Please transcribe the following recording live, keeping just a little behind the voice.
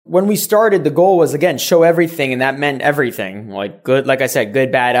when we started, the goal was, again, show everything. And that meant everything, like good, like I said, good,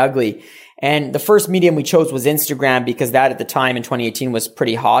 bad, ugly. And the first medium we chose was Instagram because that at the time in 2018 was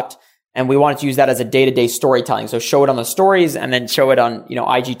pretty hot. And we wanted to use that as a day-to-day storytelling. So show it on the stories and then show it on,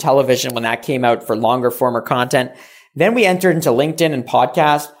 IG television when that came out for longer form or content. Then we entered into LinkedIn and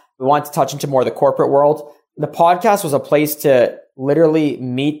podcast. We wanted to touch into more of the corporate world. The podcast was a place to literally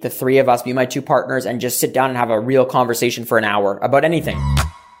meet the three of us, be my two partners, and just sit down and have a real conversation for an hour about anything.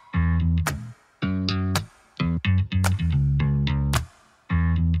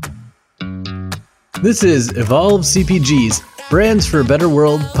 This is Evolve CPG's Brands for a Better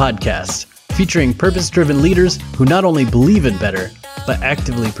World podcast, featuring purpose-driven leaders who not only believe in better, but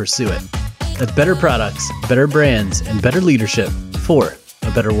actively pursue it. That's better products, better brands, and better leadership for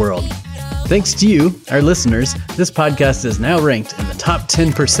a better world. Thanks to you, our listeners, this podcast is now ranked in the top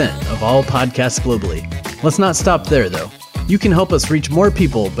 10% of all podcasts globally. Let's not stop there, though. You can help us reach more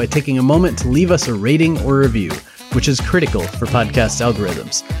people by taking a moment to leave us a rating or review, which is critical for podcast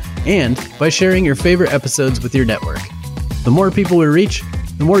algorithms, and by sharing your favorite episodes with your network. The more people we reach,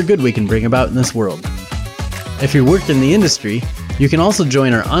 the more good we can bring about in this world. If you work in the industry, you can also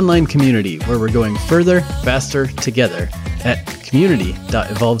join our online community where we're going further, faster, together at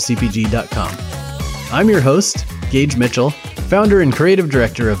community.evolvecpg.com. I'm your host, Gage Mitchell, founder and creative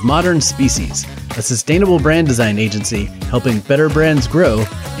director of Modern Species, a sustainable brand design agency helping better brands grow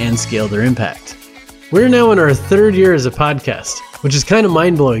and scale their impact. We're now in our third year as a podcast, which is kind of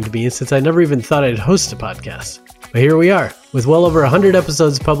mind-blowing to me since I never even thought I'd host a podcast. But here we are, with well over 100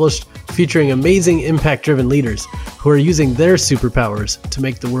 episodes published, featuring amazing impact-driven leaders who are using their superpowers to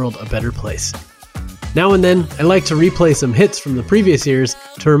make the world a better place. Now and then, I like to replay some hits from the previous years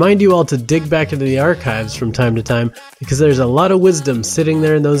to remind you all to dig back into the archives from time to time, because there's a lot of wisdom sitting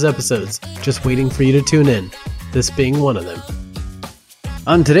there in those episodes, just waiting for you to tune in, this being one of them.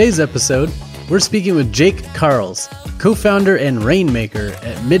 On today's episode, we're speaking with Jake Karls, co-founder and rainmaker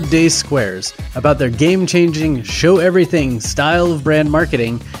at Midday Squares, about their game-changing, show-everything style of brand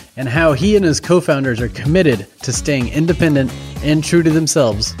marketing and how he and his co-founders are committed to staying independent and true to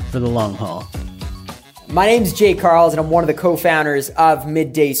themselves for the long haul. My name's Jake Karls, and I'm one of the co-founders of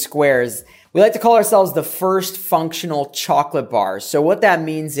Midday Squares. We like to call ourselves the first functional chocolate bar. So what that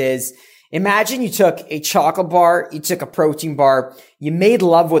means is, imagine you took a chocolate bar, you took a protein bar, you made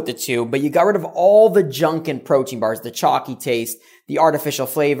love with the two, but you got rid of all the junk in protein bars, the chalky taste, the artificial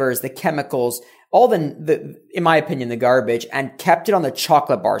flavors, the chemicals, all the in my opinion, the garbage, and kept it on the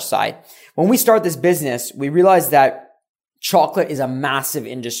chocolate bar side. When we started this business, we realized that chocolate is a massive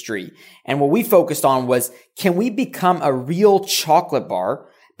industry. And what we focused on was, can we become a real chocolate bar,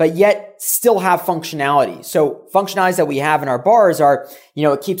 but yet still have functionality? So functionalities that we have in our bars are,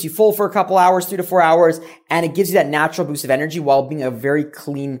 it keeps you full for a couple hours, 3 to 4 hours, and it gives you that natural boost of energy while being a very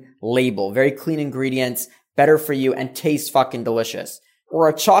clean label, very clean ingredients, better for you, and tastes fucking delicious. We're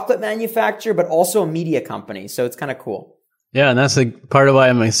a chocolate manufacturer, but also a media company. So it's kind of cool. Yeah, and that's part of why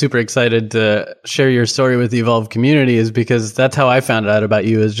I'm super excited to share your story with the Evolve community, is because that's how I found out about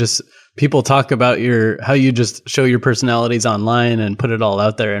you, is just people talk about how you just show your personalities online and put it all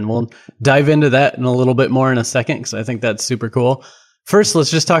out there. And we'll dive into that in a little bit more in a second, because I think that's super cool. First, let's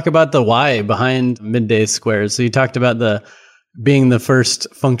just talk about the why behind Midday Squares. So you talked about being the first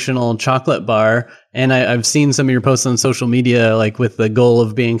functional chocolate bar. And I've seen some of your posts on social media, like with the goal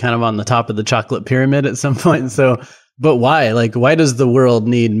of being kind of on the top of the chocolate pyramid at some point. But why? Why does the world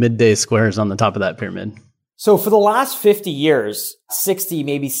need Midday Squares on the top of that pyramid? So for the last 50 years, 60,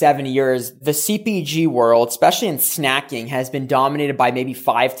 maybe 70 years, the CPG world, especially in snacking, has been dominated by maybe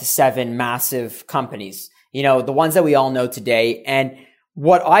 5 to 7 massive companies. The ones that we all know today. And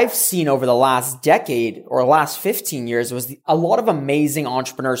what I've seen over the last decade or last 15 years was a lot of amazing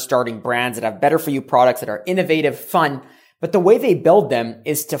entrepreneurs starting brands that have better for you products that are innovative, fun. But the way they build them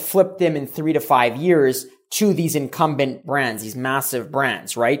is to flip them in 3 to 5 years to these incumbent brands, these massive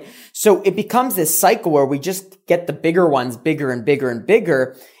brands, right? So it becomes this cycle where we just get the bigger ones bigger and bigger and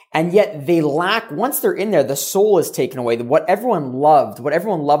bigger. And yet they lack, once they're in there, the soul is taken away. What everyone loved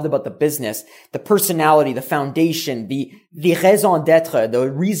about the business, the personality, the foundation, the raison d'être,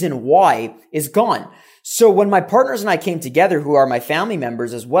 the reason why is gone. So when my partners and I came together, who are my family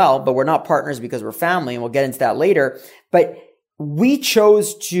members as well, but we're not partners because we're family, and we'll get into that later, but we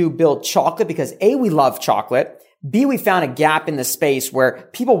chose to build chocolate because A, we love chocolate. B, we found a gap in the space where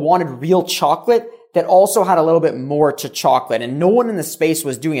people wanted real chocolate that also had a little bit more to chocolate, and no one in the space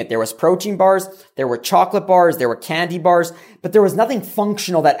was doing it. There was protein bars, there were chocolate bars, there were candy bars, but there was nothing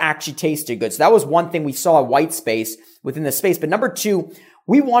functional that actually tasted good. So that was one thing we saw, a white space within the space. But number two,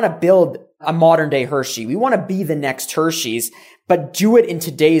 we want to build a modern day Hershey. We want to be the next Hershey's, but do it in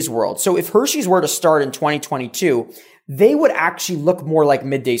today's world. So if Hershey's were to start in 2022, they would actually look more like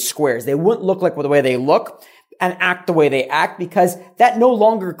Midday Squares. They wouldn't look like the way they look and act the way they act, because that no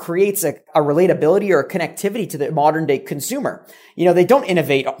longer creates a relatability or a connectivity to the modern day consumer. They don't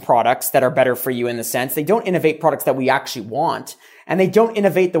innovate products that are better for you in the sense. They don't innovate products that we actually want. And they don't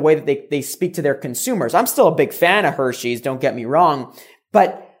innovate the way that they speak to their consumers. I'm still a big fan of Hershey's, don't get me wrong,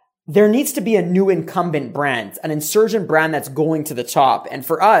 but there needs to be a new incumbent brand, an insurgent brand that's going to the top. And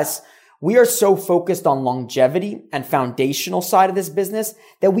for us, we are so focused on longevity and foundational side of this business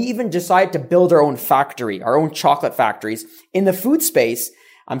that we even decided to build our own factory, our own chocolate factories. In the food space,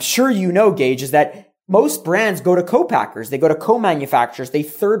 I'm sure you know, Gage, is that most brands go to co-packers. They go to co-manufacturers. They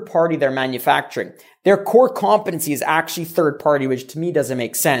third party their manufacturing. Their core competency is actually third party, which to me doesn't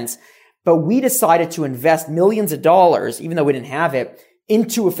make sense. But we decided to invest millions of dollars, even though we didn't have it,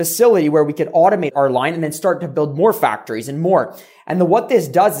 into a facility where we could automate our line and then start to build more factories and more. And what this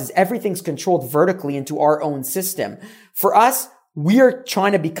does is everything's controlled vertically into our own system. For us, we are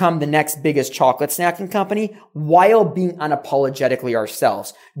trying to become the next biggest chocolate snacking company while being unapologetically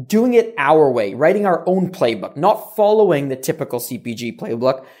ourselves, doing it our way, writing our own playbook, not following the typical CPG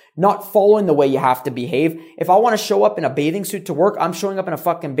playbook, not following the way you have to behave. If I want to show up in a bathing suit to work, I'm showing up in a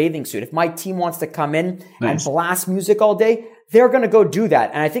fucking bathing suit. If my team wants to come in and blast music all day, they're going to go do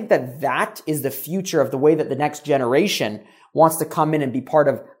that. And I think that is the future of the way that the next generation wants to come in and be part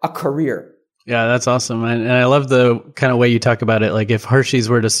of a career. Yeah, that's awesome. And I love the kind of way you talk about it. Like if Hershey's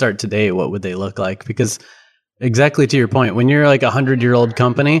were to start today, what would they look like? Because exactly to your point, when you're like 100-year-old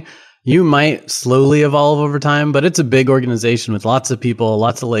company, you might slowly evolve over time, but it's a big organization with lots of people,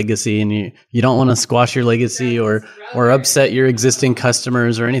 lots of legacy, and you don't want to squash your legacy or upset your existing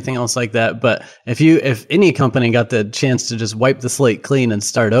customers or anything else like that. But if any company got the chance to just wipe the slate clean and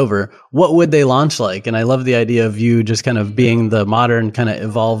start over, what would they launch like? And I love the idea of you just kind of being the modern kind of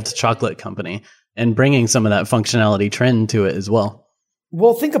evolved chocolate company and bringing some of that functionality trend to it as well.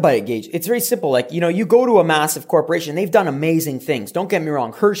 Well, think about it, Gage. It's very simple. Like, you go to a massive corporation. They've done amazing things. Don't get me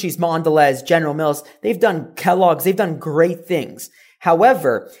wrong. Hershey's, Mondelez, General Mills, they've done Kellogg's. They've done great things.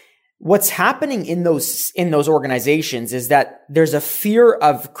 However, what's happening in those organizations is that there's a fear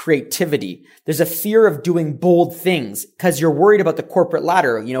of creativity. There's a fear of doing bold things because you're worried about the corporate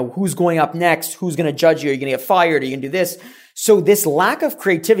ladder. Who's going up next? Who's going to judge you? Are you going to get fired? Are you going to do this? So this lack of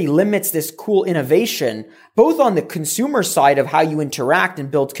creativity limits this cool innovation, both on the consumer side of how you interact and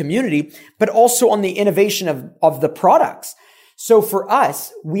build community, but also on the innovation of the products. So for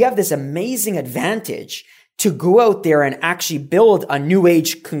us, we have this amazing advantage to go out there and actually build a new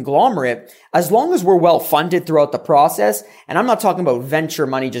age conglomerate as long as we're well funded throughout the process. And I'm not talking about venture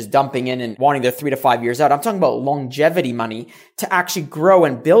money just dumping in and wanting their 3 to 5 years out. I'm talking about longevity money to actually grow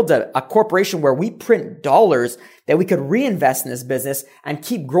and build a corporation where we print dollars that we could reinvest in this business and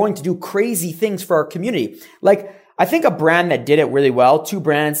keep growing to do crazy things for our community. Like, I think a brand that did it really well, 2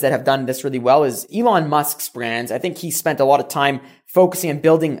 brands that have done this really well, is Elon Musk's brands. I think he spent a lot of time focusing on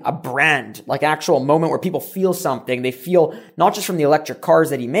building a brand, like actual moment where people feel something. They feel not just from the electric cars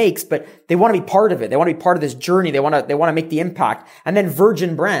that he makes, but they want to be part of it. They want to be part of this journey. They want to make the impact. And then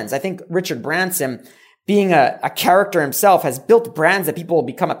Virgin Brands. I think Richard Branson, being a character himself, has built brands that people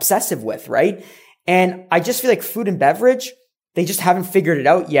become obsessive with, right? And I just feel like food and beverage, they just haven't figured it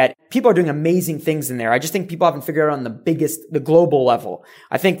out yet. People are doing amazing things in there. I just think people haven't figured it out on the global level.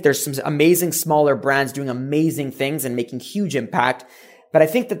 I think there's some amazing smaller brands doing amazing things and making huge impact. But I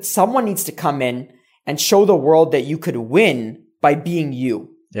think that someone needs to come in and show the world that you could win by being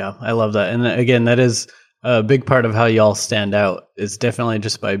you. Yeah, I love that. And again, that is a big part of how y'all stand out, is definitely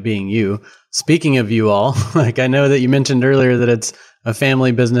just by being you. Speaking of you all, like I know that you mentioned earlier that it's a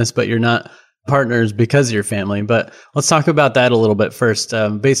family business, but you're not partners because of your family. But let's talk about that a little bit first.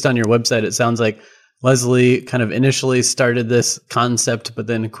 Based on your website, it sounds like Leslie kind of initially started this concept, but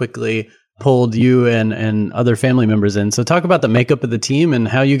then quickly pulled you and other family members in. So talk about the makeup of the team and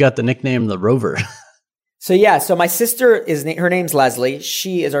how you got the nickname The Rover. So my sister, her name's Leslie.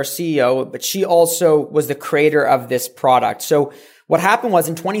 She is our CEO, but she also was the creator of this product. So what happened was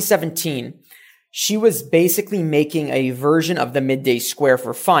in 2017, she was basically making a version of the Midday Square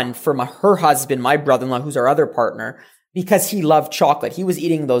for fun for her husband, my brother-in-law, who's our other partner, because he loved chocolate. He was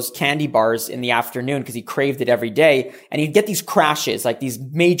eating those candy bars in the afternoon because he craved it every day. And he'd get these crashes, like these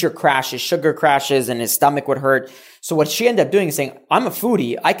major crashes, sugar crashes, and his stomach would hurt. So what she ended up doing is saying, I'm a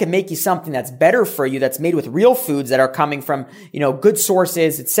foodie. I can make you something that's better for you, that's made with real foods that are coming from, good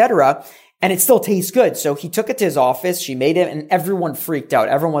sources, etc. and it still tastes good. So he took it to his office. She made it and everyone freaked out.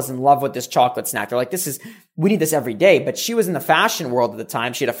 Everyone was in love with this chocolate snack. They're like, we need this every day. But she was in the fashion world at the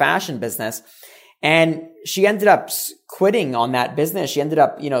time. She had a fashion business and she ended up quitting on that business. She ended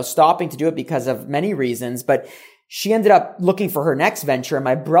up, stopping to do it because of many reasons, but she ended up looking for her next venture. And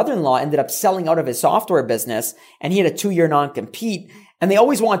my brother-in-law ended up selling out of his software business and he had a 2-year non-compete. And they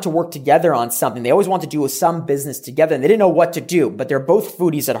always wanted to work together on something. They always wanted to do some business together and they didn't know what to do, but they're both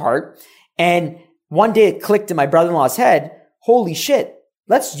foodies at heart. And one day it clicked in my brother-in-law's head, holy shit,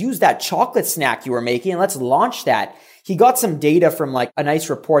 let's use that chocolate snack you were making and let's launch that. He got some data from like a nice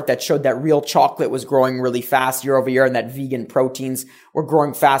report that showed that real chocolate was growing really fast year over year and that vegan proteins were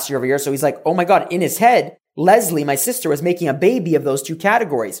growing fast year over year. So he's like, oh my God, in his head, Leslie, my sister, was making a baby of those two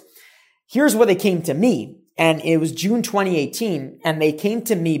categories. Here's where they came to me. And it was June 2018. And they came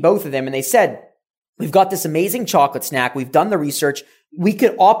to me, both of them, and they said, we've got this amazing chocolate snack. We've done the research. We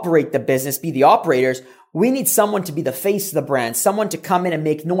could operate the business, be the operators. We need someone to be the face of the brand, someone to come in and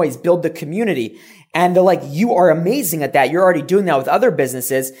make noise, build the community. And they're like, you are amazing at that. You're already doing that with other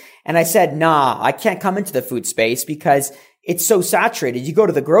businesses. And I said, nah, I can't come into the food space because it's so saturated. You go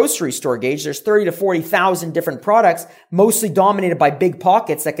to the grocery store, Gage, there's 30 to 40,000 different products, mostly dominated by big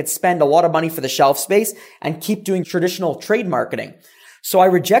pockets that could spend a lot of money for the shelf space and keep doing traditional trade marketing. So I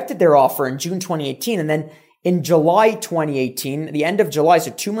rejected their offer in June 2018. And then in July 2018, the end of July,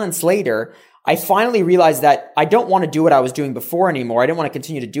 so 2 months later, I finally realized that I don't want to do what I was doing before anymore. I didn't want to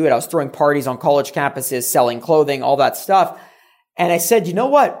continue to do it. I was throwing parties on college campuses, selling clothing, all that stuff. And I said, you know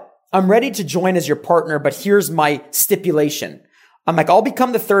what? I'm ready to join as your partner, but here's my stipulation. I'm like, I'll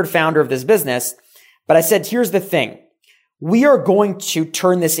become the third founder of this business. But I said, here's the thing. We are going to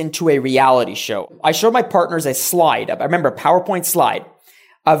turn this into a reality show. I showed my partners a slide. I remember a PowerPoint slide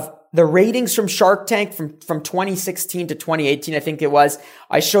of the ratings from Shark Tank from 2016 to 2018, I think it was.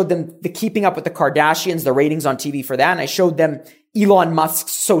 I showed them the Keeping Up with the Kardashians, the ratings on TV for that. And I showed them Elon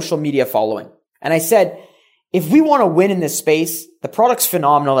Musk's social media following. And I said, if we want to win in this space, the product's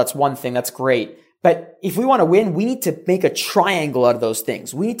phenomenal. That's one thing. That's great. But if we want to win, we need to make a triangle out of those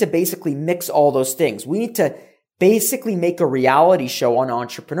things. We need to basically mix all those things. We need to basically make a reality show on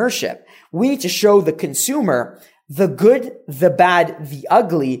entrepreneurship. We need to show the consumer the good, the bad, the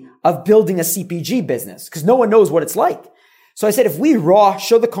ugly of building a CPG business because no one knows what it's like. So I said, if we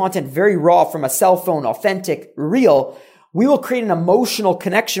show the content very raw from a cell phone, authentic, real, we will create an emotional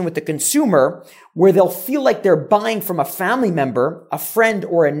connection with the consumer where they'll feel like they're buying from a family member, a friend,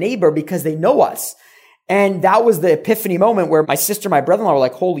 or a neighbor because they know us. And that was the epiphany moment where my sister, my brother-in-law were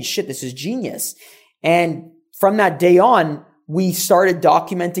like, holy shit, this is genius. And from that day on, we started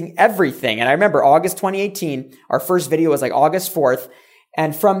documenting everything. And I remember August 2018, our first video was like August 4th.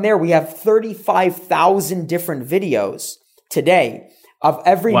 And from there, we have 35,000 different videos today of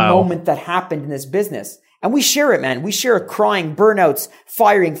every moment that happened in this business. And we share it, man. We share crying, burnouts,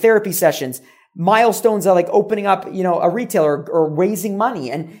 firing, therapy sessions, milestones of like opening up, a retailer or raising money.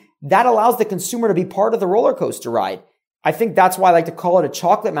 And that allows the consumer to be part of the roller coaster ride. I think that's why I like to call it a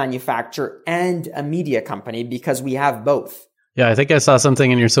chocolate manufacturer and a media company because we have both. Yeah, I think I saw something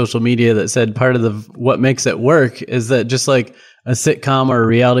in your social media that said part of what makes it work is that just like a sitcom or a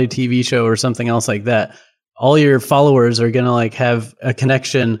reality TV show or something else like that, all your followers are going to like have a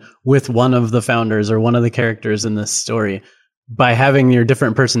connection with one of the founders or one of the characters in this story. By having your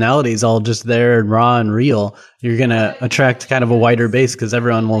different personalities all just there and raw and real, you're going to attract kind of a wider base because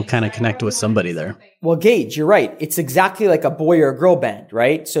everyone will kind of connect with somebody there. Well, Gage, you're right. It's exactly like a boy or a girl band,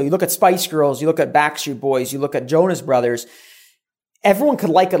 right? So you look at Spice Girls, you look at Backstreet Boys, you look at Jonas Brothers. Everyone could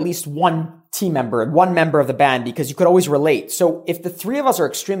like at least one team member and one member of the band because you could always relate. So if the three of us are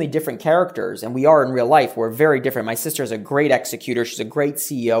extremely different characters, and we are in real life, we're very different. My sister is a great executor. She's a great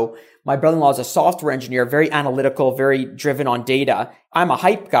CEO. My brother-in-law is a software engineer, very analytical, very driven on data. I'm a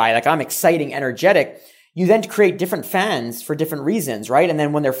hype guy. Like I'm exciting, energetic. You then create different fans for different reasons, right? And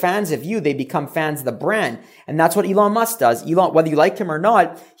then when they're fans of you, they become fans of the brand. And that's what Elon Musk does. Elon, whether you like him or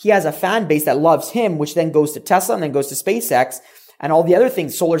not, he has a fan base that loves him, which then goes to Tesla and then goes to SpaceX. And all the other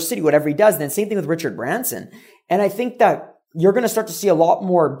things, Solar City, whatever he does. And then same thing with Richard Branson. And I think that you're going to start to see a lot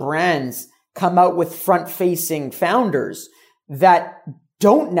more brands come out with front-facing founders that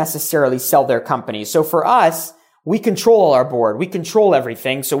don't necessarily sell their companies. So for us, we control our board. We control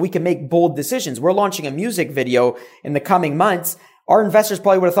everything so we can make bold decisions. We're launching a music video in the coming months. Our investors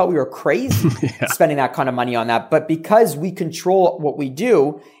probably would have thought we were crazy spending that kind of money on that. But because we control what we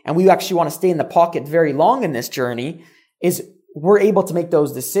do and we actually want to stay in the pocket very long in this journey, we're able to make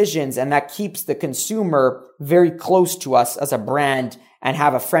those decisions, and that keeps the consumer very close to us as a brand and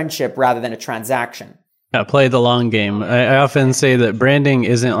have a friendship rather than a transaction. Yeah, play the long game. I often say that branding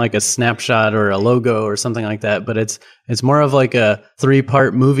isn't like a snapshot or a logo or something like that, but it's more of like a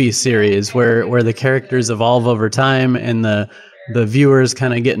 3-part movie series where the characters evolve over time and the viewers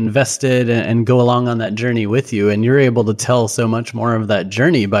kind of get invested and go along on that journey with you. And you're able to tell so much more of that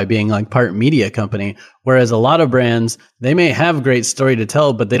journey by being like part media company. Whereas a lot of brands, they may have great story to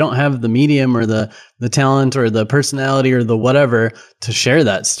tell, but they don't have the medium or the talent or the personality or the whatever to share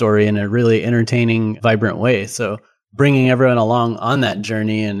that story in a really entertaining, vibrant way. So bringing everyone along on that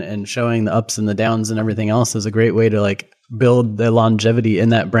journey and showing the ups and the downs and everything else is a great way to like build the longevity in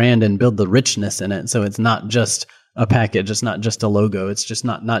that brand and build the richness in it. So it's not just a package. It's not just a logo. It's just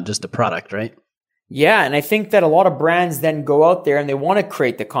not just a product, right? Yeah. And I think that a lot of brands then go out there and they want to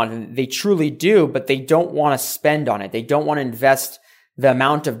create the content. They truly do, but they don't want to spend on it. They don't want to invest the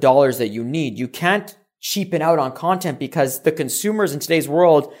amount of dollars that you need. You can't cheapen out on content because the consumers in today's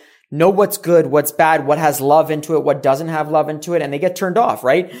world know what's good, what's bad, what has love into it, what doesn't have love into it, and they get turned off,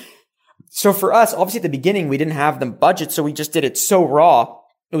 right? So for us, obviously at the beginning, we didn't have the budget, so we just did it so raw.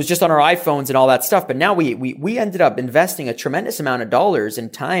 It was just on our iPhones and all that stuff. But now we ended up investing a tremendous amount of dollars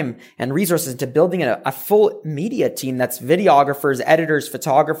and time and resources into building a full media team that's videographers, editors,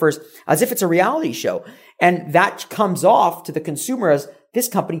 photographers, as if it's a reality show. And that comes off to the consumer as this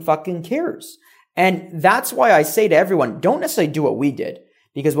company fucking cares. And that's why I say to everyone, don't necessarily do what we did.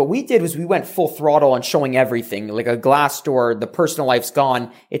 Because what we did was we went full throttle on showing everything, like a Glassdoor, the personal life's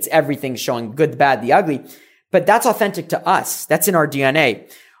gone. It's everything showing good, the bad, the ugly. But that's authentic to us. That's in our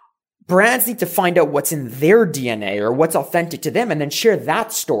DNA. Brands need to find out what's in their DNA or what's authentic to them and then share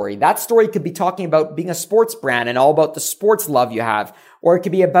that story. That story could be talking about being a sports brand and all about the sports love you have. Or it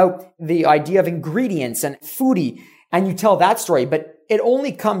could be about the idea of ingredients and foodie. And you tell that story, but it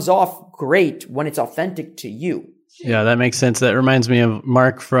only comes off great when it's authentic to you. Yeah, that makes sense. That reminds me of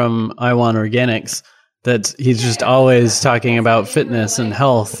Mark from iWant Organics. That he's just always talking about fitness and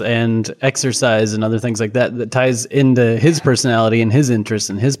health and exercise and other things like that ties into his personality and his interests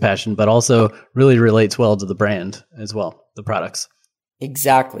and his passion, but also really relates well to the brand as well, the products.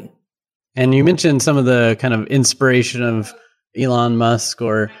 Exactly. And you mentioned some of the kind of inspiration of Elon Musk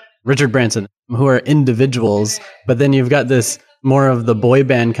or Richard Branson, who are individuals, but then you've got this more of the boy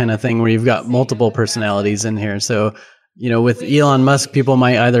band kind of thing where you've got multiple personalities in here. So, with Elon Musk, people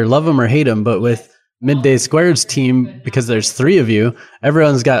might either love him or hate him, but with Midday Square's team, because there's 3 of you,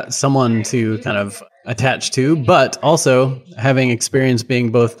 everyone's got someone to kind of attach to, but also having experience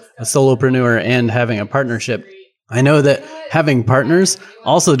being both a solopreneur and having a partnership. I know that having partners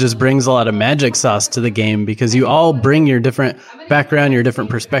also just brings a lot of magic sauce to the game because you all bring your different background, your different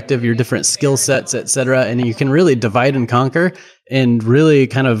perspective, your different skill sets, etc. And you can really divide and conquer and really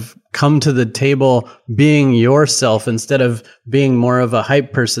kind of come to the table being yourself instead of being more of a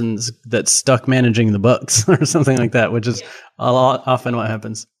hype person that's stuck managing the books or something like that, which is often what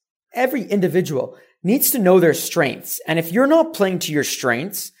happens. Every individual needs to know their strengths. And if you're not playing to your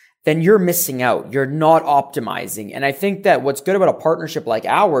strengths, then you're missing out. You're not optimizing. And I think that what's good about a partnership like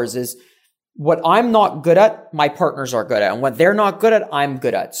ours is what I'm not good at, my partners are good at. And what they're not good at, I'm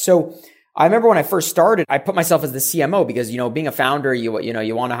good at. So I remember when I first started, I put myself as the CMO because, being a founder, you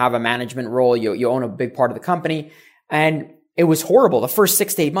want to have a management role. You own a big part of the company. And it was horrible. The first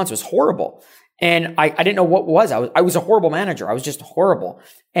 6 to 8 months was horrible. And I didn't know what was. I was a horrible manager. I was just horrible.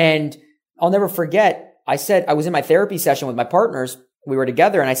 And I'll never forget, I said, I was in my therapy session with my partners. We were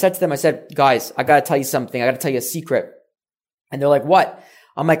together and I said to them, guys, I got to tell you something. I got to tell you a secret. And they're like, what?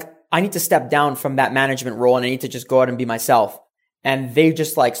 I'm like, I need to step down from that management role and I need to just go out and be myself. And they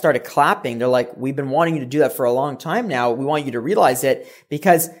just started clapping. They're like, we've been wanting you to do that for a long time now. We want you to realize it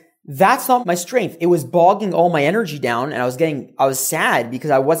because that's not my strength. It was bogging all my energy down and I was sad because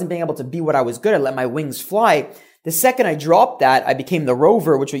I wasn't being able to be what I was good at, let my wings fly. The second I dropped that, I became the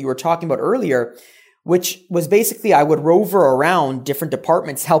rover, which what you were talking about earlier, which was basically I would rover around different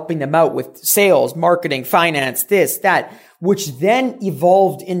departments, helping them out with sales, marketing, finance, this, that, which then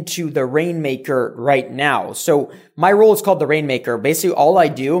evolved into the Rainmaker right now. So my role is called the Rainmaker. Basically, all I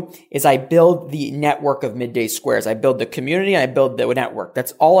do is I build the network of Midday Squares. I build the community and I build the network.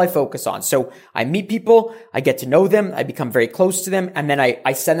 That's all I focus on. So I meet people, I get to know them, I become very close to them, and then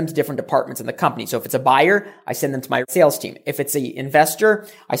I send them to different departments in the company. So if it's a buyer, I send them to my sales team. If it's an investor,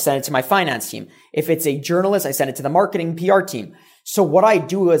 I send it to my finance team. If it's a journalist, I send it to the marketing PR team. So what I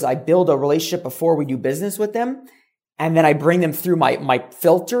do is I build a relationship before we do business with them. and then I bring them through my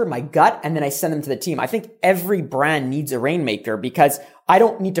filter, my gut, and then I send them to the team. I think every brand needs a rainmaker because I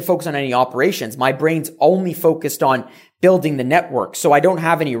don't need to focus on any operations. My brain's only focused on building the network. So I don't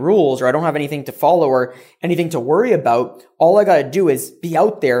have any rules or I don't have anything to follow or anything to worry about. All I got to do is be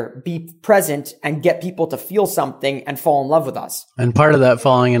out there, be present, and get people to feel something and fall in love with us. And part of that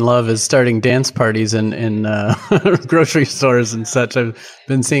falling in love is starting dance parties in grocery stores and such. I've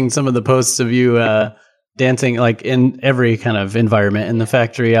been seeing some of the posts of you dancing like in every kind of environment, in the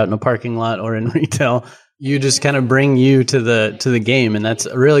factory, out in a parking lot, or in retail. You just kind of bring you to the game. And that's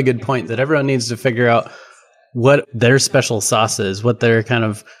a really good point, that everyone needs to figure out what their special sauce is, what their kind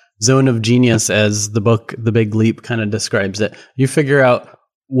of zone of genius, as the book The Big Leap kind of describes it. You figure out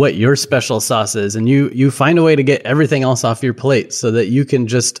what your special sauce is, and you find a way to get everything else off your plate so that you can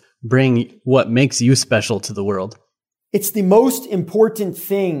just bring what makes you special to the world. It's the most important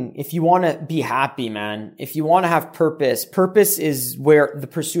thing if you want to be happy, man. If you want to have purpose, purpose is where the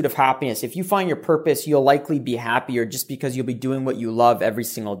pursuit of happiness. If you find your purpose, you'll likely be happier just because you'll be doing what you love every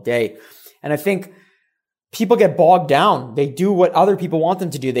single day. And I think people get bogged down. They do what other people want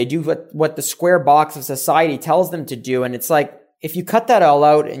them to do. They do what the square box of society tells them to do. And it's like, if you cut that all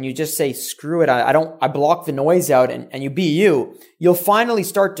out and you just say, screw it, I block the noise out and you be you, you'll finally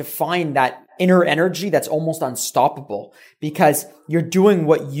start to find that inner energy that's almost unstoppable because you're doing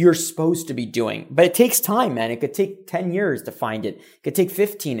what you're supposed to be doing. But it takes time, man. It could take 10 years to find it. It could take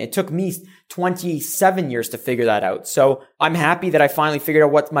 15. It took me 27 years to figure that out. So I'm happy that I finally figured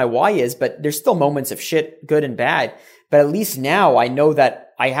out what my why is, but there's still moments of shit, good and bad. But at least now I know that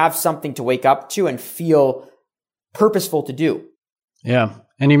I have something to wake up to and feel purposeful to do. Yeah.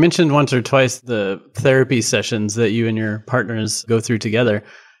 And you mentioned once or twice the therapy sessions that you and your partners go through together.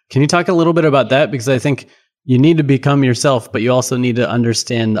 Can you talk a little bit about that? Because I think you need to become yourself, but you also need to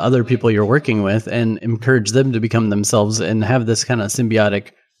understand the other people you're working with and encourage them to become themselves and have this kind of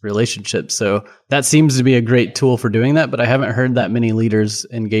symbiotic relationship. So that seems to be a great tool for doing that, but I haven't heard that many leaders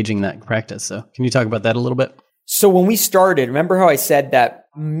engaging that practice. So can you talk about that a little bit? So when we started, remember how I said that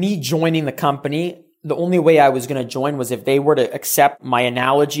me joining the company, the only way I was going to join was if they were to accept my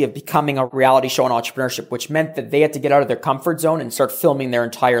analogy of becoming a reality show on entrepreneurship, which meant that they had to get out of their comfort zone and start filming their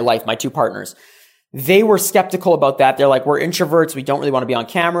entire life, my two partners. They were skeptical about that. They're like, we're introverts. We don't really want to be on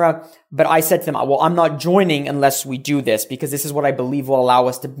camera. But I said to them, well, I'm not joining unless we do this because this is what I believe will allow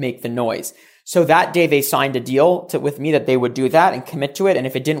us to make the noise. So that day they signed a deal with me that they would do that and commit to it. And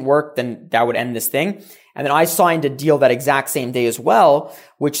if it didn't work, then that would end this thing. And then I signed a deal that exact same day as well,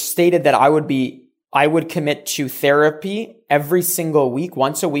 which stated that I would commit to therapy every single week,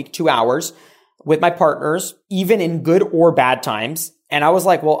 once a week, 2 hours with my partners, even in good or bad times. And I was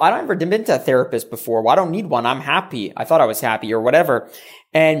like, well, I've never been to a therapist before. Well, I don't need one. I'm happy. I thought I was happy or whatever.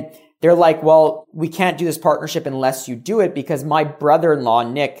 And they're like, well, we can't do this partnership unless you do it because my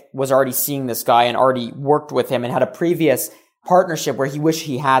brother-in-law, Nick, was already seeing this guy and already worked with him and had a previous partnership where he wished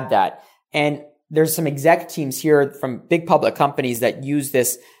he had that. And there's some exec teams here from big public companies that use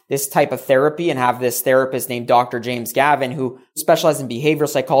this type of therapy and have this therapist named Dr. James Gavin who specializes in behavioral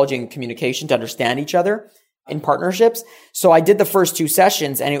psychology and communication to understand each other in partnerships. So I did the first 2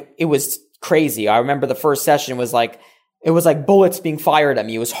 sessions and it was crazy. I remember the first session was like, it was like bullets being fired at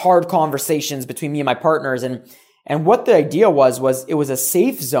me. It was hard conversations between me and my partners. And what the idea was it was a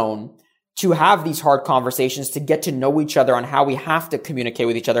safe zone to have these hard conversations, to get to know each other on how we have to communicate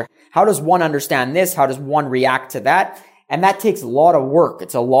with each other. How does one understand this? How does one react to that? And that takes a lot of work.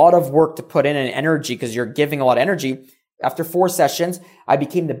 It's a lot of work to put in and energy because you're giving a lot of energy. After 4 sessions, I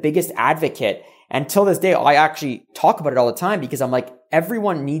became the biggest advocate. And till this day, I actually talk about it all the time because I'm like,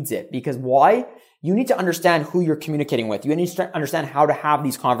 everyone needs it. Because why? You need to understand who you're communicating with. You need to understand how to have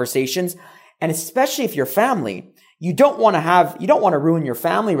these conversations. And especially if you're family, you don't want to ruin your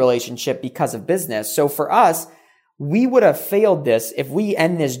family relationship because of business. So for us, we would have failed this if we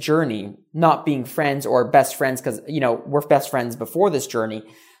end this journey not being friends or best friends because, we're best friends before this journey.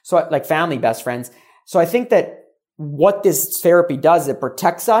 So like family best friends. So I think that what this therapy does, it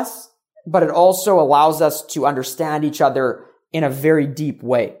protects us, but it also allows us to understand each other in a very deep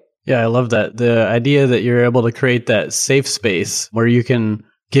way. Yeah, I love that. The idea that you're able to create that safe space where you can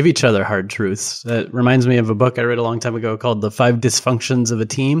give each other hard truths. That reminds me of a book I read a long time ago called The 5 Dysfunctions of a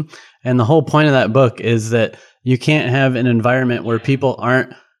Team. And the whole point of that book is that you can't have an environment where people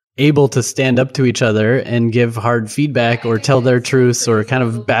aren't able to stand up to each other and give hard feedback or tell their truths or kind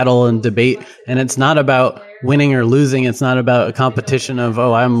of battle and debate. And it's not about winning or losing. It's not about a competition of,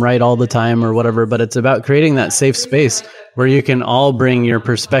 oh, I'm right all the time or whatever, but it's about creating that safe space where you can all bring your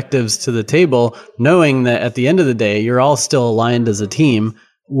perspectives to the table, knowing that at the end of the day, you're all still aligned as a team.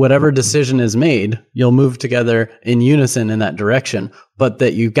 whatever decision is made, you'll move together in unison in that direction. But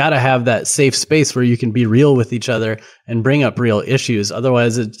that you've got to have that safe space where you can be real with each other and bring up real issues.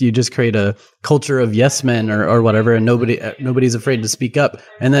 Otherwise, you just create a culture of yes men or whatever, and nobody's afraid to speak up.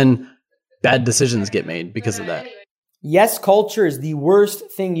 And then bad decisions get made because of that. Yes, culture is the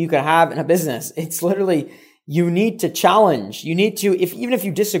worst thing you can have in a business. It's literally, you need to challenge. You need to, even if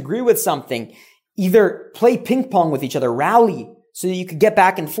you disagree with something, either play ping pong with each other, rally, so that you could get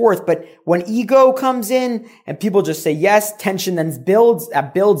back and forth. But when ego comes in and people just say yes, tension then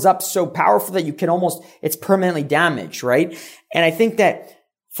builds up so powerful that you can it's permanently damaged, right? And I think that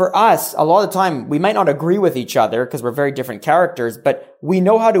for us, a lot of the time, we might not agree with each other because we're very different characters, but we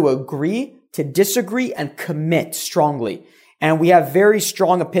know how to agree to disagree and commit strongly. And we have very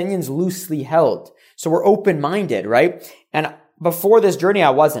strong opinions loosely held. So we're open-minded, right? And before this journey, I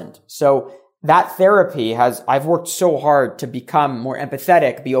wasn't. So that therapy I've worked so hard to become more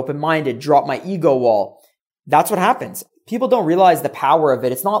empathetic, be open-minded, drop my ego wall. That's what happens. People don't realize the power of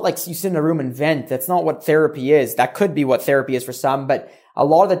it. It's not like you sit in a room and vent. That's not what therapy is. That could be what therapy is for some, but a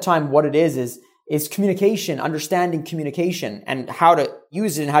lot of the time what it is communication, understanding communication and how to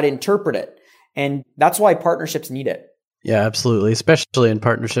use it and how to interpret it. And that's why partnerships need it. Yeah, absolutely. Especially in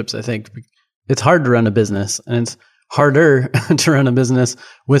partnerships, I think it's hard to run a business, and it's harder to run a business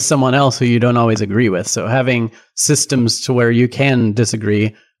with someone else who you don't always agree with. So having systems to where you can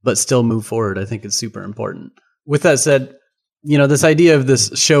disagree, but still move forward, I think is super important. With that said, this idea of this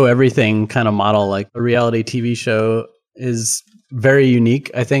show everything kind of model, like a reality TV show, is very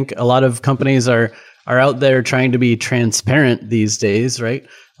unique. I think a lot of companies are out there trying to be transparent these days, right?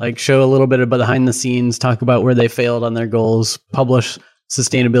 Like show a little bit about behind the scenes, talk about where they failed on their goals, publish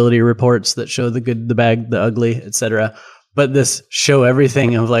sustainability reports that show the good, the bad, the ugly, etc. But this show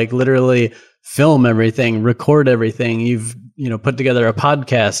everything of like literally film everything, record everything. You've, put together a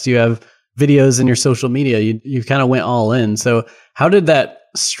podcast, you have videos in your social media, you kind of went all in. So how did that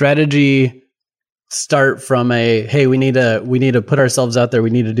strategy start from hey, we need to put ourselves out there,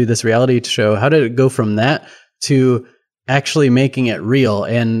 we need to do this reality show? How did it go from that to actually making it real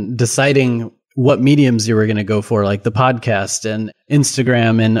and deciding what mediums you were going to go for, like the podcast and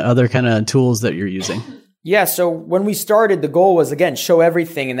Instagram and other kind of tools that you're using? Yeah. So when we started, the goal was, again, show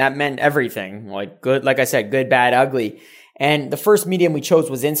everything. And that meant everything, like good, like I said, good, bad, ugly. And the first medium we chose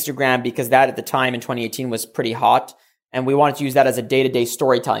was Instagram because that at the time in 2018 was pretty hot. And we wanted to use that as a day-to-day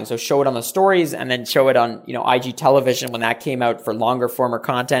storytelling. So show it on the stories and then show it on, IG television when that came out for longer form or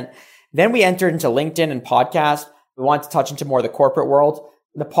content. Then we entered into LinkedIn and podcast. We wanted to touch into more of the corporate world.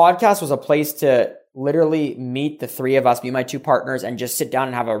 The podcast was a place to literally meet the three of us, be my two partners, and just sit down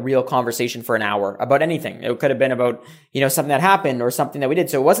and have a real conversation for an hour about anything. It could have been about, something that happened or something that we did.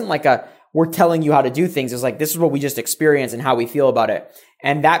 So it wasn't like we're telling you how to do things. It was like, this is what we just experienced and how we feel about it.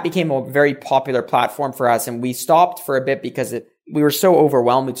 And that became a very popular platform for us. And we stopped for a bit because we were so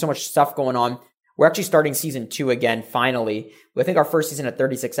overwhelmed with so much stuff going on. We're actually starting season 2 again, finally. I think our first season had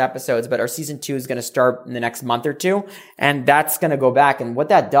 36 episodes, but our season 2 is going to start in the next month or two. And that's going to go back. And what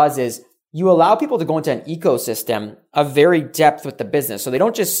that does is you allow people to go into an ecosystem of very depth with the business. So they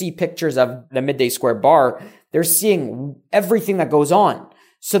don't just see pictures of the Midday Square bar. They're seeing everything that goes on.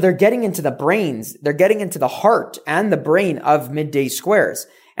 So they're getting into the brains. They're getting into the heart and the brain of Midday Squares.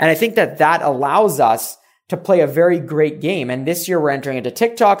 And I think that allows us to play a very great game. And this year we're entering into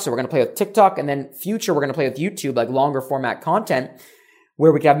TikTok. So we're going to play with TikTok, and then future we're going to play with YouTube, like longer format content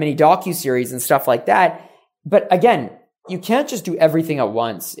where we can have mini docuseries and stuff like that. But again, you can't just do everything at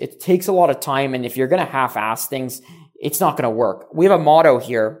once. It takes a lot of time. And if you're going to half-ass things, it's not going to work. We have a motto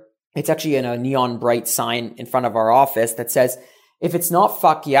here. It's actually in a neon bright sign in front of our office that says, if it's not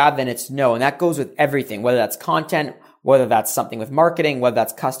fuck yeah, then it's no. And that goes with everything, whether that's content, whether that's something with marketing, whether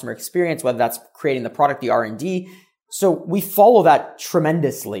that's customer experience, whether that's creating the product, the R&D. So we follow that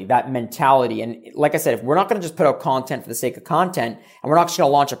tremendously, that mentality. And like I said, if we're not going to just put out content for the sake of content, and we're not just going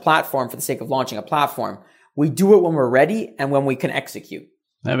to launch a platform for the sake of launching a platform, we do it when we're ready and when we can execute.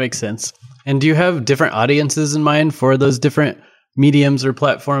 That makes sense. And do you have different audiences in mind for those different mediums or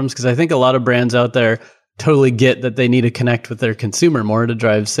platforms? Because I think a lot of brands out there totally get that they need to connect with their consumer more to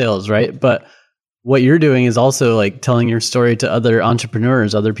drive sales, right? But what you're doing is also like telling your story to other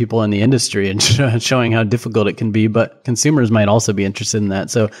entrepreneurs, other people in the industry, and showing how difficult it can be. But consumers might also be interested in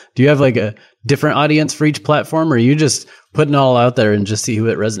that. So do you have like a different audience for each platform, or are you just putting it all out there and just see who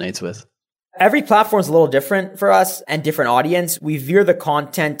it resonates with? Every platform is a little different for us and different audience. We veer the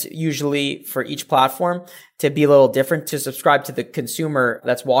content usually for each platform to be a little different, to subscribe to the consumer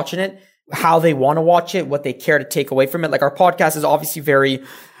that's watching it, how they want to watch it, what they care to take away from it. Like our podcast is obviously very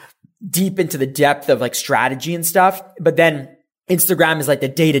deep into the depth of like strategy and stuff. But then Instagram is like the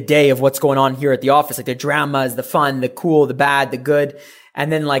day-to-day of what's going on here at the office, like the dramas, the fun, the cool, the bad, the good.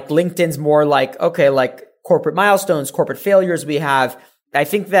 And then like LinkedIn's more like, okay, like corporate milestones, corporate failures we have. I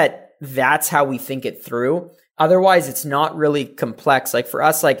think that's how we think it through. Otherwise, it's not really complex. Like for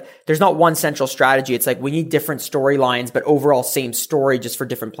us, like there's not one central strategy. It's like we need different storylines, but overall same story just for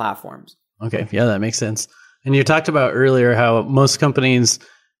different platforms. Okay. Yeah, that makes sense. And you talked about earlier how most companies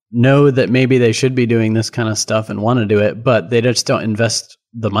know that maybe they should be doing this kind of stuff and want to do it, but they just don't invest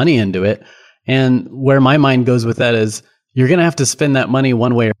the money into it. And where my mind goes with that is you're going to have to spend that money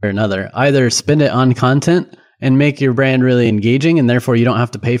one way or another. Either spend it on content and make your brand really engaging, and therefore you don't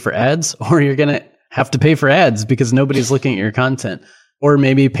have to pay for ads, or you're going to have to pay for ads because nobody's looking at your content, or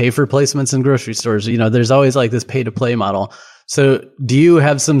maybe pay for placements in grocery stores. You know, there's always like this pay to play model. So do you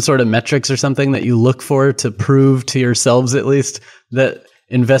have some sort of metrics or something that you look for to prove to yourselves at least that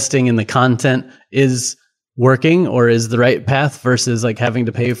investing in the content is working or is the right path versus like having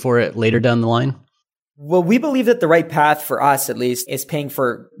to pay for it later down the line? Well, we believe that the right path for us, at least, is paying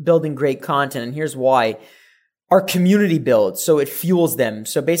for building great content. And here's why. Our community builds, so it fuels them.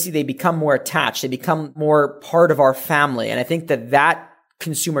 So basically they become more attached. They become more part of our family. And I think that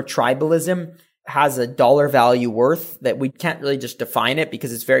consumer tribalism has a dollar value worth that we can't really just define it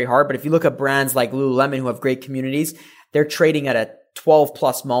because it's very hard. But if you look at brands like Lululemon who have great communities, they're trading at a 12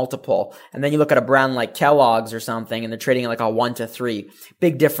 plus multiple. And then you look at a brand like Kellogg's or something and they're trading at like a 1 to 3.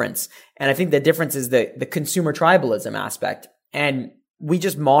 Big difference. And I think the difference is the consumer tribalism aspect. And we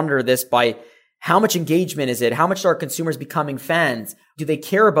just monitor this by how much engagement is it? How much are consumers becoming fans? Do they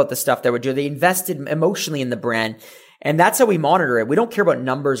care about the stuff that we're doing? Are they invested emotionally in the brand? And that's how we monitor it. We don't care about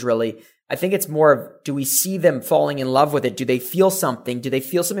numbers really. I think it's more of, do we see them falling in love with it? Do they feel something? Do they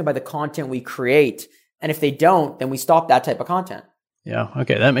feel something by the content we create? And if they don't, then we stop that type of content. Yeah.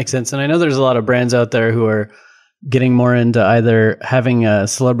 Okay. That makes sense. And I know there's a lot of brands out there who are getting more into either having a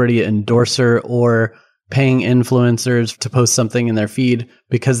celebrity endorser or paying influencers to post something in their feed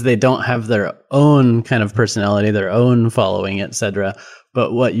because they don't have their own kind of personality, their own following, etc.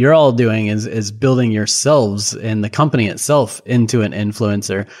 But what you're all doing is building yourselves and the company itself into an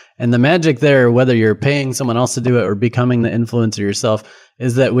influencer. And the magic there, whether you're paying someone else to do it or becoming the influencer yourself,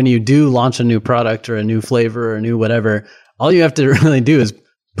 is that when you do launch a new product or a new flavor or a new whatever, all you have to really do is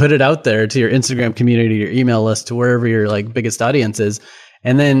put it out there to your Instagram community, your email list, to wherever your like biggest audience is.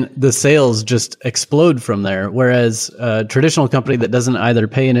 And then the sales just explode from there. Whereas a traditional company that doesn't either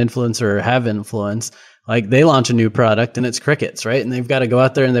pay an influencer or have influence, like they launch a new product and it's crickets, right? And they've got to go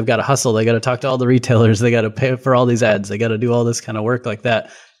out there and they've got to hustle. They got to talk to all the retailers. They got to pay for all these ads. They got to do all this kind of work like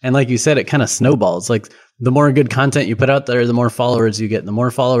that. And like you said, it kind of snowballs. Like the more good content you put out there, the more followers you get. The more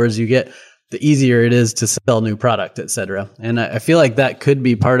followers you get, the easier it is to sell new product, et cetera. And I feel like that could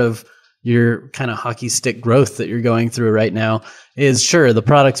be part of your kind of hockey stick growth that you're going through right now. Is sure, the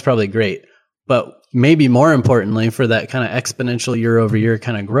product's probably great, but maybe more importantly for that kind of exponential year over year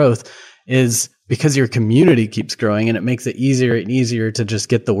kind of growth is because your community keeps growing and it makes it easier and easier to just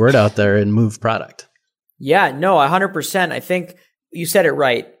get the word out there and move product. Yeah, no, 100%. I think you said it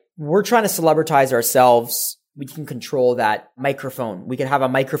right. We're trying to celebritize ourselves. We can control that microphone. We could have a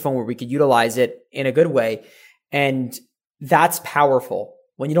microphone where we could utilize it in a good way. And that's powerful.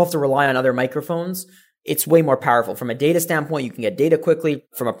 When you don't have to rely on other microphones, it's way more powerful. From a data standpoint, you can get data quickly.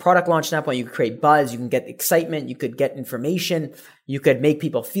 From a product launch standpoint, you can create buzz, you can get excitement, you could get information, you could make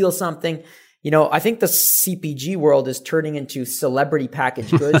people feel something. You know, I think the CPG world is turning into celebrity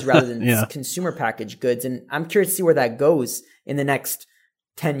packaged goods rather than consumer packaged goods. And I'm curious to see where that goes in the next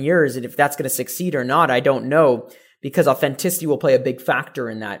 10 years. And if that's going to succeed or not, I don't know, because authenticity will play a big factor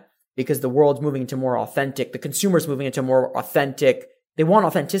in that, because the world's moving into more authentic. The consumer's moving into more authentic. They want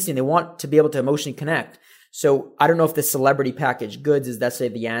authenticity and they want to be able to emotionally connect. So I don't know if the celebrity packaged goods is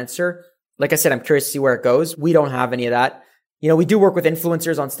necessarily the answer. Like I said, I'm curious to see where it goes. We don't have any of that. You know, we do work with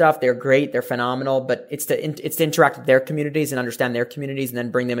influencers on stuff. They're great. They're phenomenal, but it's to interact with their communities and understand their communities and then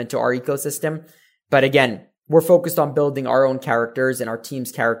bring them into our ecosystem. But again, we're focused on building our own characters and our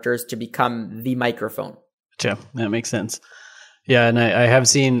team's characters to become the microphone. Gotcha. That makes sense. Yeah, and I have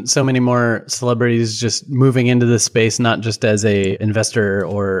seen so many more celebrities just moving into this space, not just as a investor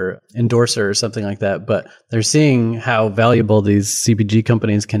or endorser or something like that, but they're seeing how valuable these CPG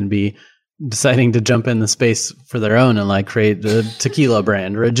companies can be, deciding to jump in the space for their own and like create a tequila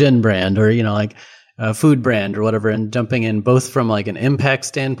brand or a gin brand or, you know, like a food brand or whatever, and jumping in both from like an impact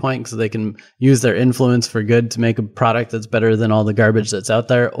standpoint so they can use their influence for good to make a product that's better than all the garbage that's out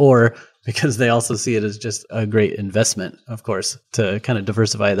there, or because they also see it as just a great investment, of course, to kind of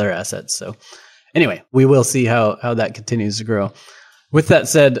diversify their assets. So anyway, we will see how that continues to grow. With that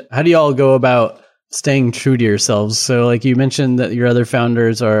said, how do you all go about staying true to yourselves. So like you mentioned that your other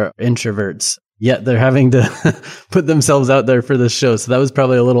founders are introverts, yet they're having to put themselves out there for this show. So that was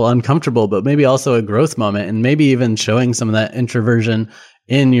probably a little uncomfortable, but maybe also a growth moment, and maybe even showing some of that introversion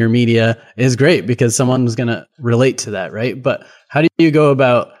in your media is great because someone's going to relate to that, right? But how do you go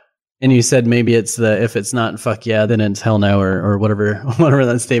about, and you said maybe it's if it's not fuck yeah, then it's hell no, or whatever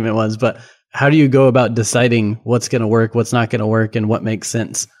that statement was. But how do you go about deciding what's going to work, what's not going to work, and what makes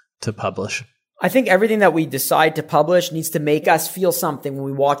sense to publish? I think everything that we decide to publish needs to make us feel something when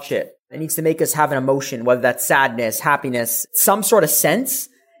we watch it. It needs to make us have an emotion, whether that's sadness, happiness, some sort of sense.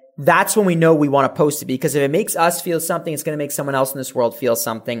 That's when we know we want to post it, because if it makes us feel something, it's going to make someone else in this world feel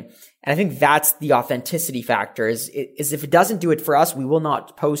something. And I think that's the authenticity factor is if it doesn't do it for us, we will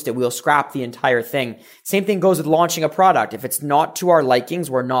not post it. We'll scrap the entire thing. Same thing goes with launching a product. If it's not to our likings,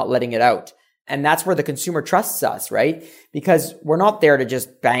 we're not letting it out. And that's where the consumer trusts us, right? Because we're not there to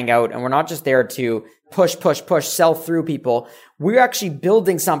just bang out, and we're not just there to push, sell through people. We're actually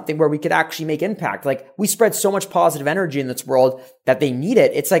building something where we could actually make impact. Like, we spread so much positive energy in this world that they need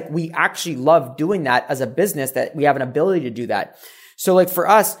it. It's like we actually love doing that as a business, that we have an ability to do that. So like for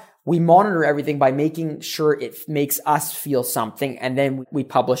us, we monitor everything by making sure it makes us feel something, and then we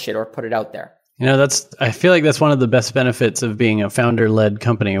publish it or put it out there. You know, I feel like that's one of the best benefits of being a founder-led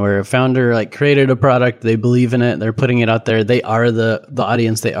company, where a founder like created a product, they believe in it, they're putting it out there, they are the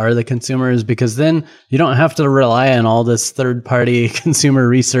audience, they are the consumers, because then you don't have to rely on all this third-party consumer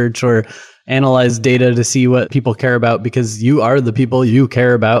research or analyze data to see what people care about, because you are the people you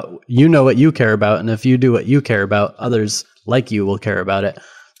care about. You know what you care about, and if you do what you care about, others like you will care about it.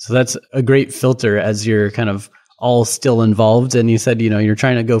 So that's a great filter as you're kind of all still involved. And you said, you know, you're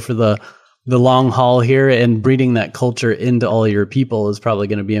trying to go for the long haul here, and breeding that culture into all your people is probably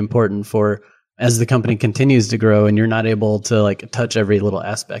going to be important for as the company continues to grow and you're not able to like touch every little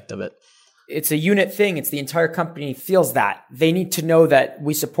aspect of it. It's a unit thing. It's the entire company feels that. They need to know that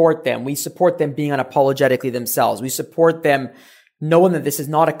we support them. We support them being unapologetically themselves. We support them knowing that this is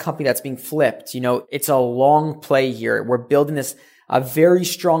not a company that's being flipped. You know, it's a long play here. We're building this a very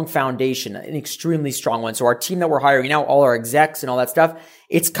strong foundation, an extremely strong one. So our team that we're hiring now, all our execs and all that stuff,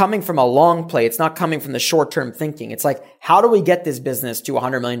 it's coming from a long play. It's not coming from the short-term thinking. It's like, how do we get this business to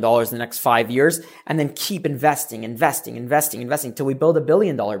 $100 million in the next 5 years, and then keep investing till we build $1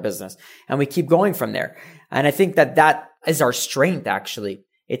 billion business, and we keep going from there. And I think that is our strength, actually.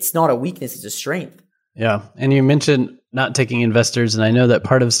 It's not a weakness, it's a strength. Yeah. And you mentioned not taking investors. And I know that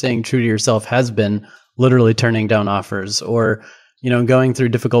part of staying true to yourself has been literally turning down offers, or you know, going through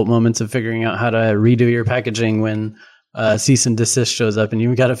difficult moments of figuring out how to redo your packaging when cease and desist shows up, and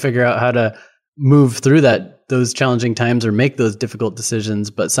you've got to figure out how to move through those challenging times or make those difficult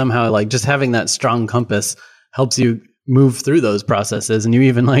decisions. But somehow, like, just having that strong compass helps you move through those processes, and you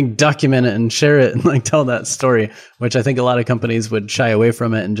even like document it and share it and like tell that story, which I think a lot of companies would shy away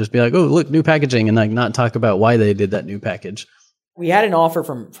from it and just be like, oh, look, new packaging, and like not talk about why they did that new package. We had an offer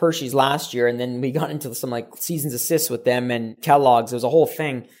from Hershey's last year, and then we got into some like seasons assists with them and Kellogg's. It was a whole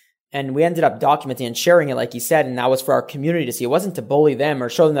thing. And we ended up documenting and sharing it, like you said, and that was for our community to see. It wasn't to bully them or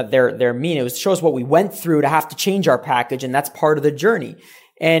show them that they're mean. It was to show us what we went through to have to change our package, and that's part of the journey.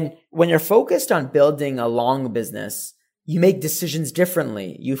 And when you're focused on building a long business, you make decisions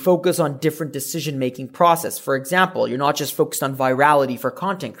differently. You focus on different decision-making process. For example, you're not just focused on virality for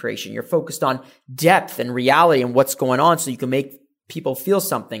content creation. You're focused on depth and reality and what's going on so you can make people feel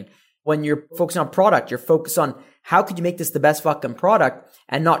something. When you're focused on product, you're focused on how could you make this the best fucking product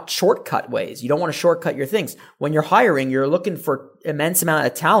and not shortcut ways. You don't want to shortcut your things. When you're hiring, you're looking for immense amount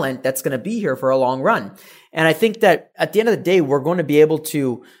of talent that's going to be here for a long run. And I think that at the end of the day, we're going to be able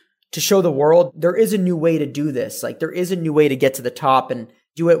to show the world there is a new way to do this. Like, there is a new way to get to the top and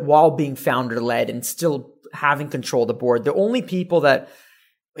do it while being founder led and still having control of the board. The only people that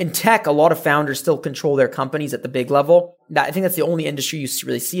in tech, a lot of founders still control their companies at the big level. I think that's the only industry you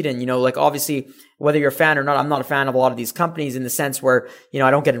really see it in. You know, like obviously, whether you're a fan or not, I'm not a fan of a lot of these companies in the sense where, you know,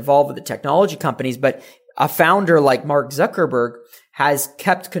 I don't get involved with the technology companies, but a founder like Mark Zuckerberg has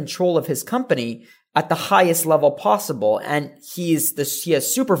kept control of his company at the highest level possible. And he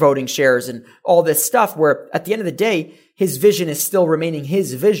has super voting shares and all this stuff where at the end of the day, his vision is still remaining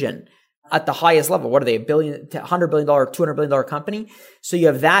his vision at the highest level. What are they? $100 billion, $200 billion company. So you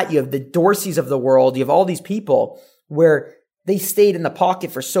have that, you have the Dorseys of the world. You have all these people where they stayed in the pocket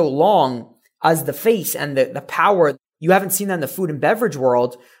for so long as the face and the power. You haven't seen that in the food and beverage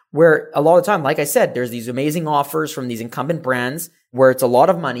world, where a lot of the time, like I said, there's these amazing offers from these incumbent brands where it's a lot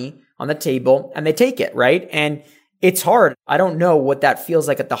of money on the table and they take it, right? And it's hard. I don't know what that feels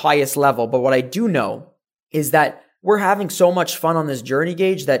like at the highest level, but what I do know is that we're having so much fun on this journey,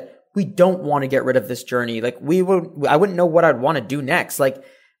 Gage, that we don't want to get rid of this journey. Like I wouldn't know what I'd want to do next. Like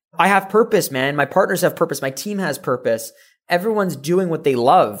I have purpose, man. My partners have purpose. My team has purpose. Everyone's doing what they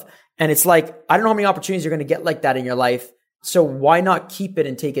love. And it's like, I don't know how many opportunities you're going to get like that in your life. So why not keep it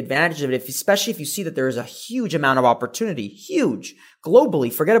and take advantage of it? Especially if you see that there is a huge amount of opportunity, huge,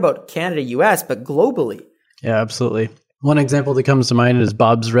 globally. Forget about Canada, US, but globally. Yeah, absolutely. One example that comes to mind is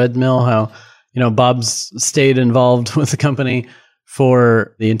Bob's Red Mill, how, Bob's stayed involved with the company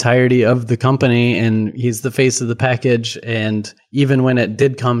for the entirety of the company, and he's the face of the package. And even when it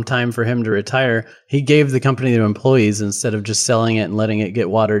did come time for him to retire, he gave the company to employees instead of just selling it and letting it get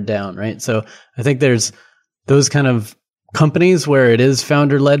watered down, right? So I think there's those kind of companies where it is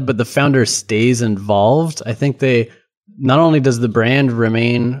founder-led, but the founder stays involved. I think not only does the brand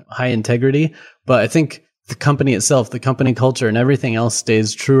remain high integrity, but I think the company itself, the company culture and everything else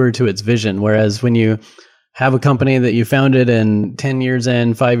stays truer to its vision. Whereas when you have a company that you founded and 10 years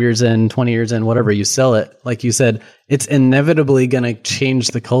in, 5 years in, 20 years in, whatever, you sell it, like you said, it's inevitably going to change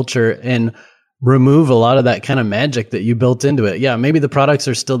the culture and remove a lot of that kind of magic that you built into it. Yeah, maybe the products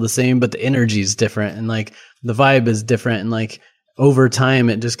are still the same, but the energy is different and like the vibe is different. And like over time,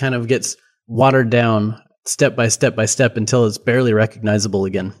 it just kind of gets watered down step by step by step until it's barely recognizable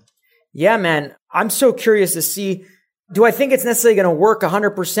again. Yeah, man. I'm so curious to see, do I think it's necessarily going to work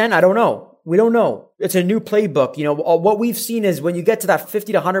 100%? I don't know. We don't know. It's a new playbook. What we've seen is when you get to that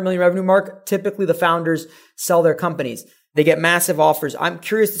 50 to 100 million revenue mark, typically the founders sell their companies. They get massive offers. I'm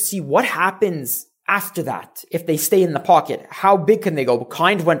curious to see what happens after that. If they stay in the pocket, how big can they go?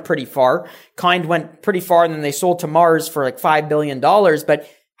 Kind went pretty far. And then they sold to Mars for like $5 billion. But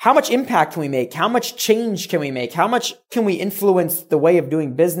how much impact can we make? How much change can we make? How much can we influence the way of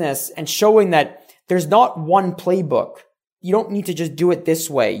doing business and showing that there's not one playbook? You don't need to just do it this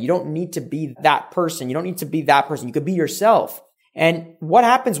way. You don't need to be that person. You don't need to be that person. You could be yourself. And what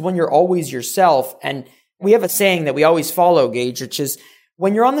happens when you're always yourself? And we have a saying that we always follow, Gage, which is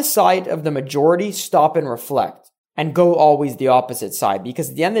when you're on the side of the majority, stop and reflect and go always the opposite side.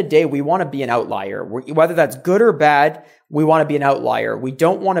 Because at the end of the day, we want to be an outlier. Whether that's good or bad, we want to be an outlier. We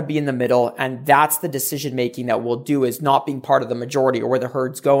don't want to be in the middle. And that's the decision making that we'll do, is not being part of the majority or where the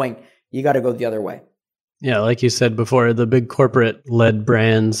herd's going. You got to go the other way. Yeah, like you said before, the big corporate-led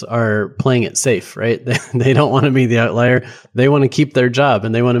brands are playing it safe, right? They don't want to be the outlier. They want to keep their job,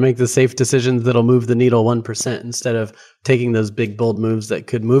 and they want to make the safe decisions that'll move the needle 1% instead of taking those big, bold moves that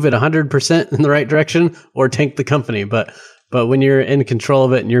could move it 100% in the right direction or tank the company. But when you're in control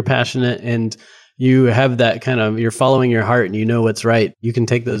of it and you're passionate and you have that kind of, you're following your heart and you know what's right, you can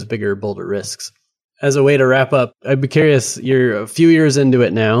take those bigger, bolder risks. As a way to wrap up, I'd be curious, you're a few years into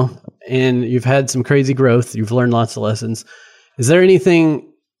it now, and you've had some crazy growth. You've learned lots of lessons. Is there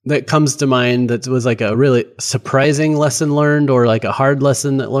anything that comes to mind that was like a really surprising lesson learned or like a hard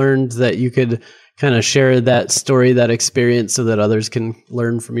lesson that learned that you could kind of share that story, that experience so that others can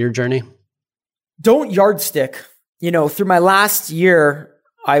learn from your journey? Don't yardstick. Through my last year,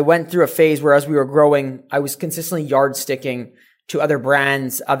 I went through a phase where as we were growing, I was consistently yardsticking to other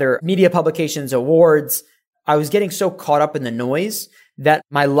brands, other media publications, awards. I was getting so caught up in the noise that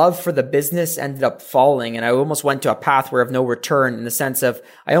my love for the business ended up falling. And I almost went to a path where of no return, in the sense of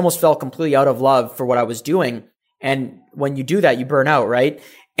I almost fell completely out of love for what I was doing. And when you do that, you burn out, right?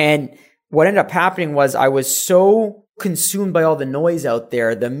 And what ended up happening was I was so consumed by all the noise out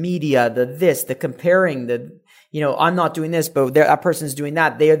there, the media, the comparing, I'm not doing this, but that person's doing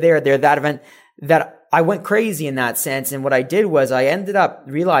that. They're that event, that I went crazy in that sense. And what I did was I ended up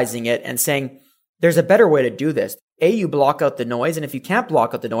realizing it and saying, there's a better way to do this. You block out the noise. And if you can't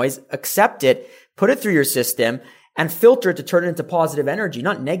block out the noise, accept it, put it through your system and filter it to turn it into positive energy,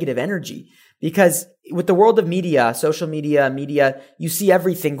 not negative energy. Because with the world of media, social media, you see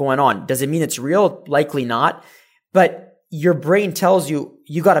everything going on. Does it mean it's real? Likely not. But your brain tells you,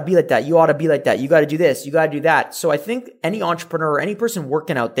 you got to be like that. You ought to be like that. You got to do this. You got to do that. So I think any entrepreneur or any person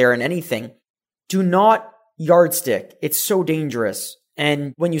working out there in anything, do not yardstick. It's so dangerous.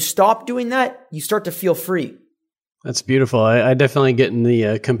 And when you stop doing that, you start to feel free. That's beautiful. I definitely get in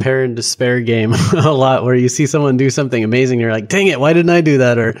the compare and despair game a lot, where you see someone do something amazing. You're like, dang it, why didn't I do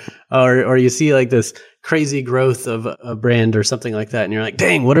that? Or you see like this crazy growth of a brand or something like that. And you're like,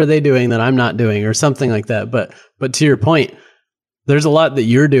 dang, what are they doing that I'm not doing, or something like that. But to your point, there's a lot that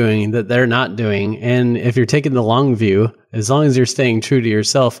you're doing that they're not doing. And if you're taking the long view, as long as you're staying true to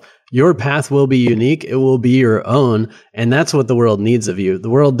yourself, your path will be unique. It will be your own. And that's what the world needs of you. The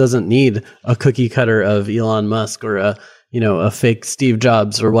world doesn't need a cookie cutter of Elon Musk or a fake Steve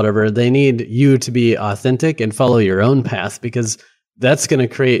Jobs or whatever. They need you to be authentic and follow your own path, because that's going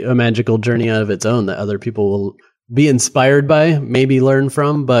to create a magical journey out of its own that other people be inspired by, maybe learn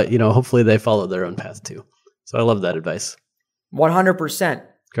from, but hopefully they follow their own path too. So I love that advice. 100%.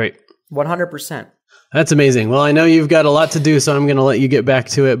 Great. 100%. That's amazing. Well, I know you've got a lot to do, so I'm going to let you get back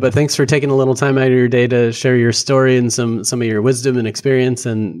to it. But thanks for taking a little time out of your day to share your story and some of your wisdom and experience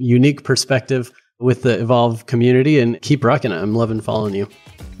and unique perspective with the Evolve community. And keep rocking it. I'm loving following you.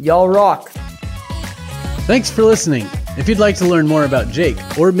 Y'all rock. Thanks for listening. If you'd like to learn more about Jake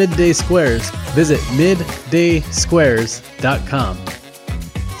or Midday Squares, visit middaysquares.com.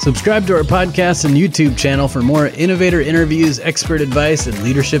 Subscribe to our podcast and YouTube channel for more innovator interviews, expert advice, and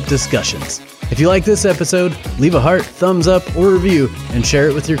leadership discussions. If you like this episode, leave a heart, thumbs up, or review, and share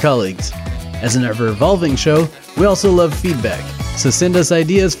it with your colleagues. As an ever-evolving show, we also love feedback, so send us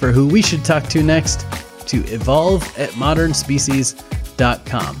ideas for who we should talk to next to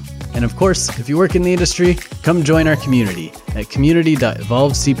evolve@modernspecies.com. And of course, if you work in the industry, come join our community at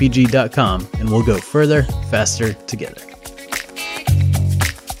community.evolvecpg.com, and we'll go further, faster together.